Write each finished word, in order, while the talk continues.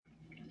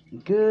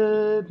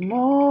Good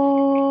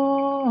morning,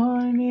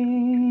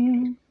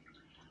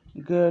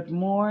 good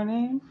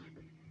morning,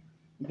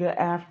 good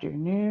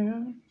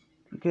afternoon,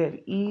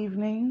 good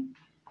evening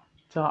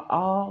to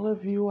all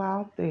of you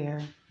out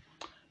there.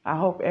 I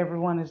hope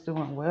everyone is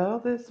doing well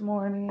this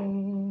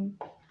morning.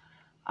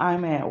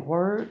 I'm at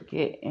work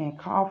getting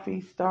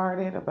coffee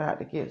started, about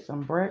to get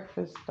some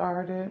breakfast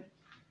started.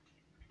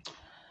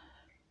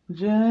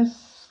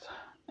 Just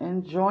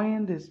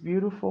enjoying this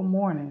beautiful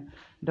morning.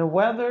 The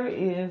weather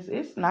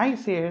it's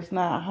nice here. It's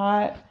not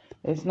hot.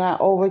 It's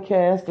not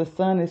overcast. The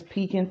sun is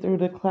peeking through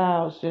the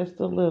clouds just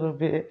a little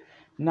bit.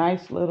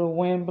 Nice little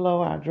wind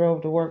blow. I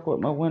drove to work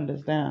with my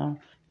windows down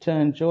to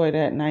enjoy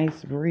that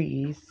nice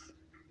breeze.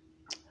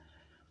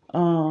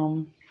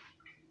 Um,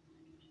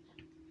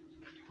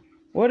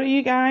 what are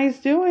you guys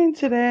doing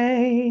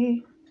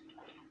today?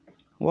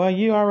 Well,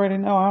 you already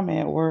know I'm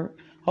at work.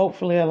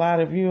 Hopefully a lot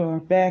of you are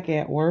back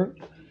at work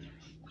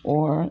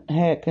or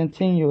had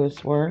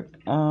continuous work.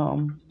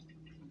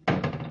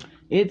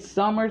 It's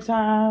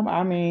summertime.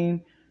 I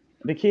mean,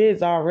 the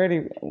kids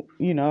already,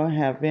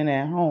 have been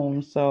at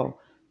home, so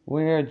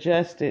we're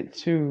adjusted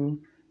to,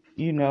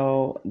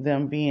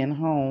 them being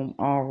home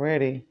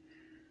already.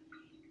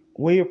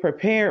 We are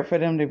prepared for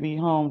them to be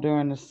home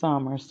during the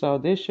summer, so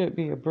this should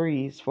be a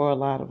breeze for a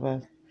lot of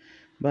us.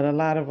 But a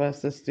lot of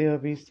us will still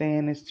be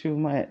saying it's too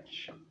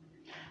much.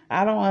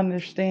 I don't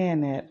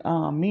understand that.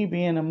 Me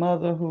being a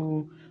mother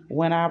who,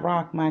 when I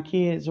rock my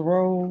kids'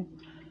 roll,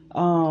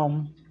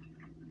 um,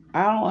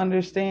 I don't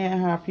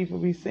understand how people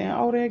be saying,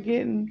 "Oh,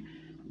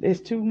 it's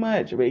too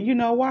much." But you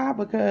know why?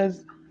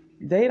 Because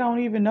they don't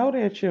even know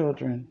their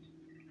children.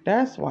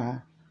 That's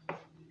why.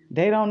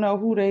 They don't know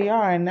who they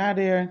are, and now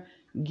they're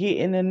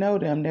getting to know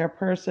them, their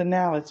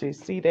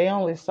personalities. See, they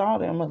only saw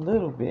them a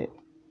little bit.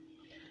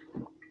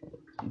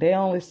 They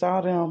only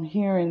saw them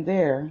here and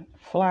there,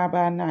 fly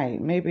by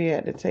night, maybe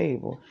at the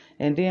table.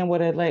 And then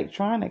with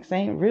electronics,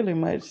 ain't really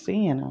much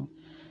seeing them.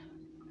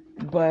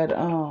 But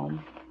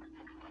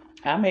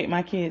I make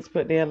my kids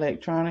put their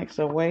electronics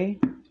away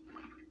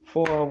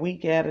for a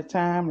week at a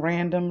time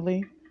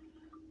randomly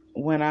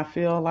when I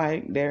feel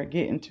like they're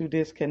getting too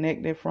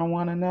disconnected from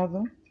one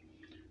another.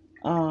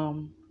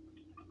 Um,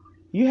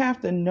 you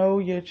have to know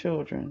your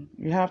children.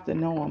 You have to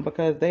know them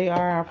because they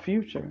are our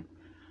future.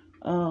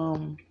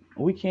 Um,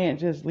 we can't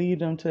just leave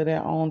them to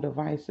their own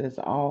devices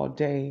all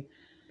day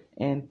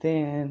and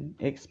then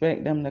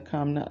expect them to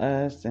come to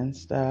us and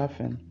stuff.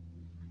 And,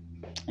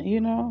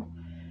 you know,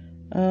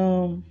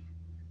 um,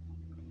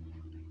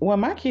 when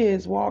my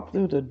kids walk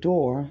through the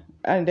door,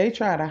 and they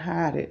try to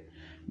hide it,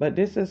 but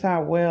this is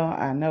how well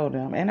I know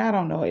them. And I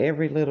don't know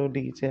every little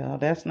detail.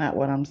 That's not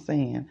what I'm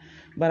saying.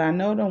 But I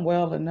know them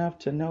well enough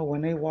to know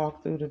when they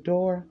walk through the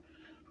door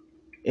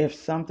if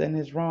something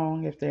is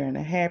wrong, if they're in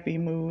a happy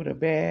mood, a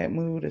bad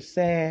mood, a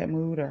sad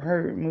mood, a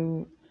hurt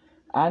mood.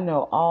 I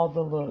know all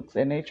the looks,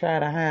 and they try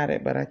to hide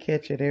it, but I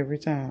catch it every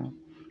time.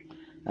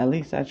 At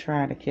least I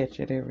try to catch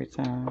it every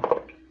time.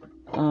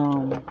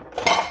 Um,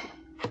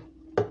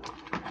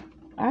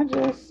 I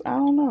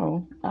don't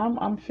know.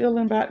 I'm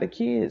feeling about the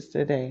kids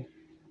today.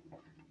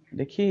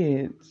 The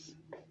kids,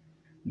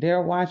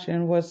 they're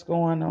watching what's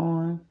going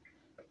on.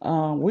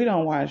 We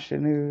don't watch the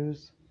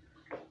news,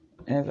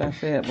 as I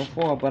said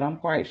before, but I'm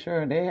quite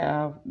sure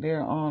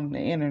they're on the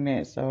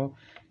internet, so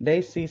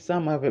they see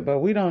some of it, but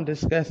we don't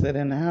discuss it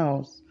in the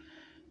house.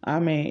 I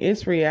mean,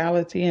 it's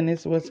reality and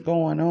it's what's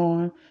going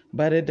on,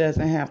 but it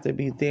doesn't have to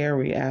be their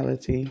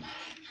reality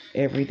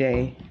every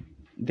day.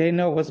 They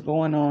know what's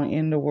going on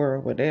in the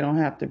world, but they don't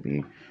have to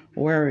be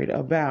worried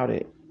about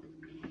it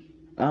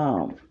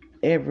um,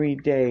 every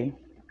day.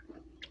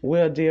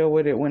 We'll deal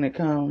with it when it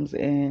comes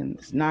and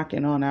it's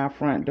knocking on our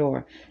front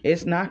door.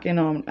 It's knocking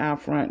on our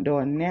front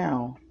door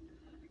now.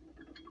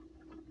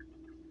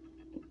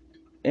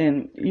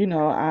 And,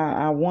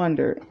 I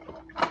wondered,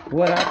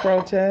 would I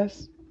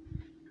protest?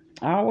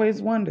 I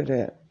always wonder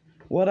that.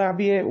 Would I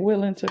be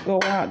willing to go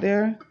out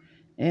there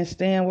and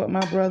stand with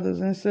my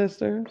brothers and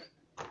sisters?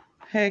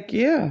 Heck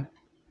yeah.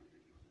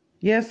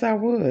 Yes, I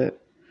would.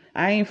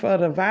 I ain't for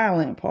the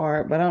violent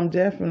part, but I'm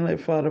definitely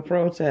for the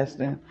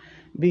protesting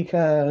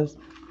because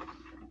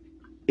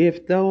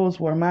if those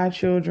were my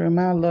children,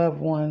 my loved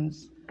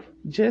ones,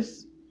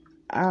 just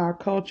our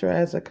culture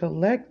as a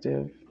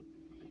collective,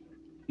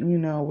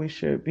 we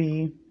should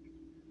be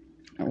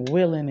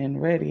willing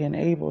and ready and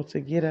able to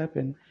get up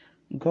and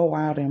go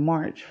out and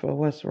march for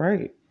what's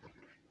right,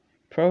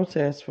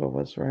 protest for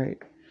what's right.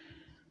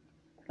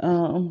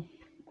 Um,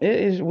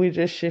 we're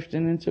just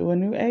shifting into a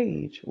new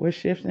age. We're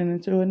shifting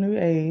into a new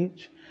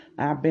age.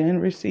 I've been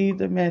received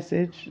the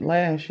message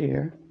last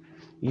year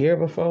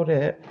before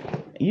that.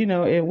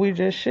 We're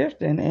just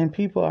shifting, and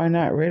people are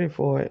not ready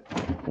for it.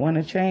 When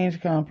a change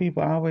comes,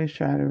 people always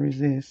try to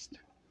resist.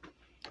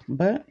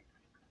 But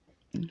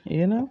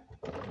you know,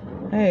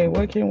 hey,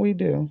 what can we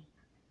do?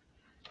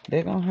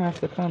 They're gonna have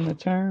to come to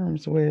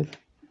terms with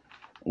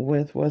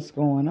what's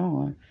going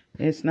on.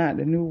 It's not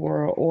the new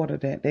world order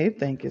that they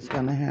think is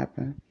gonna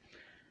happen.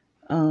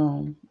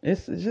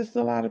 It's just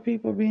a lot of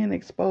people being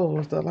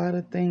exposed, a lot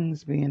of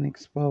things being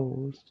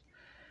exposed,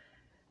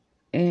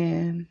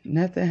 and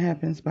nothing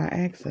happens by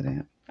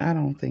accident. I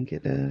don't think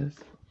it does.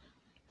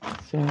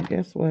 So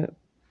guess what?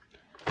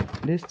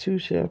 This too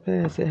shall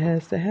pass. It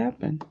has to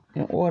happen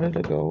in order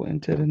to go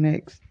into the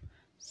next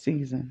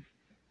season.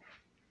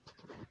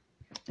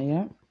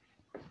 Yeah.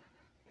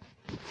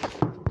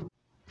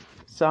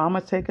 So I'm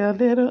gonna take a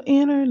little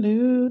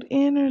interlude,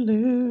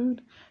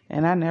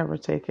 and I never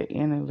take an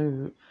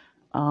interlude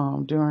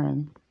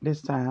during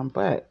this time,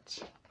 but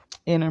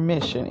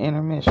intermission.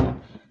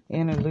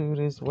 Interlude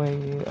is where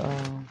you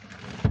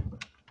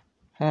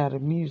have the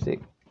music.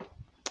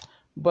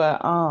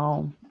 But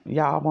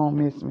y'all won't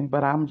miss me.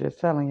 But I'm just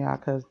telling y'all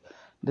because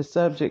the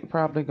subject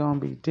probably gonna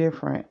be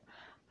different.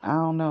 I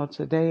don't know.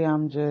 Today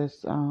I'm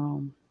just I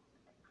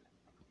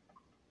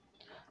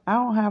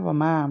don't have a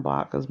mind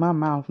block because my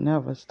mouth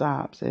never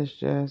stops. It's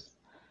just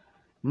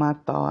my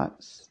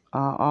thoughts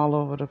are all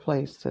over the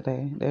place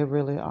today. They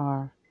really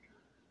are.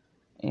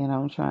 And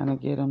I'm trying to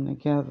get them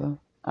together.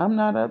 I'm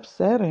not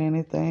upset or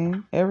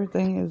anything.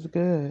 Everything is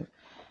good.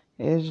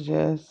 It's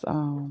just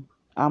I'm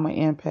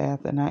an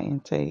empath and I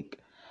intake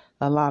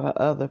a lot of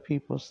other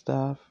people's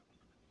stuff.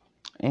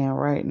 And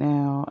right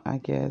now, I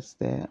guess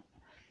that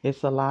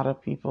it's a lot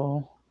of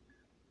people,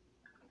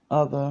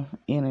 other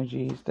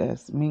energies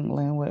that's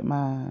mingling with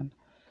mine.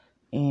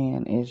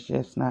 And it's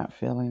just not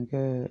feeling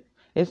good.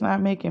 It's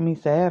not making me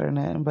sad or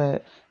nothing,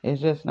 but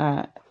it's just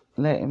not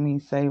letting me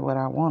say what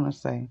I want to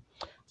say.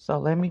 So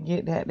let me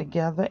get that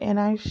together and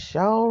I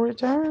shall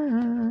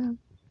return.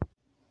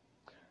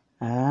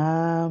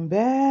 I'm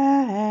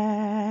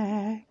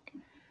back.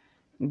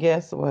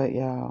 Guess what,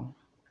 y'all?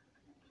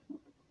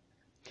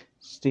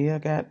 Still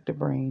got the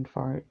brain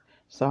fart.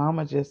 So I'm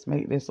going to just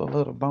make this a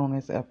little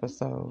bonus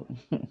episode.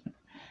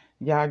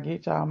 Y'all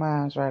get y'all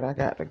minds right. I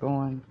got to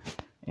go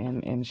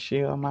and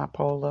shield my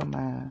polar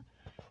mind.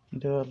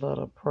 Do a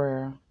little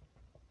prayer.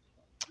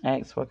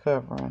 Ask for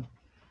covering.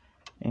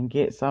 And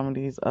get some of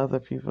these other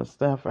people's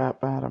stuff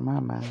out of my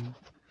mind.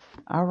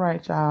 All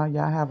right, y'all.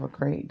 Y'all have a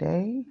great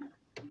day.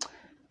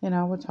 And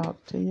I will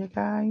talk to you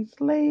guys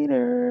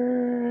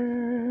later.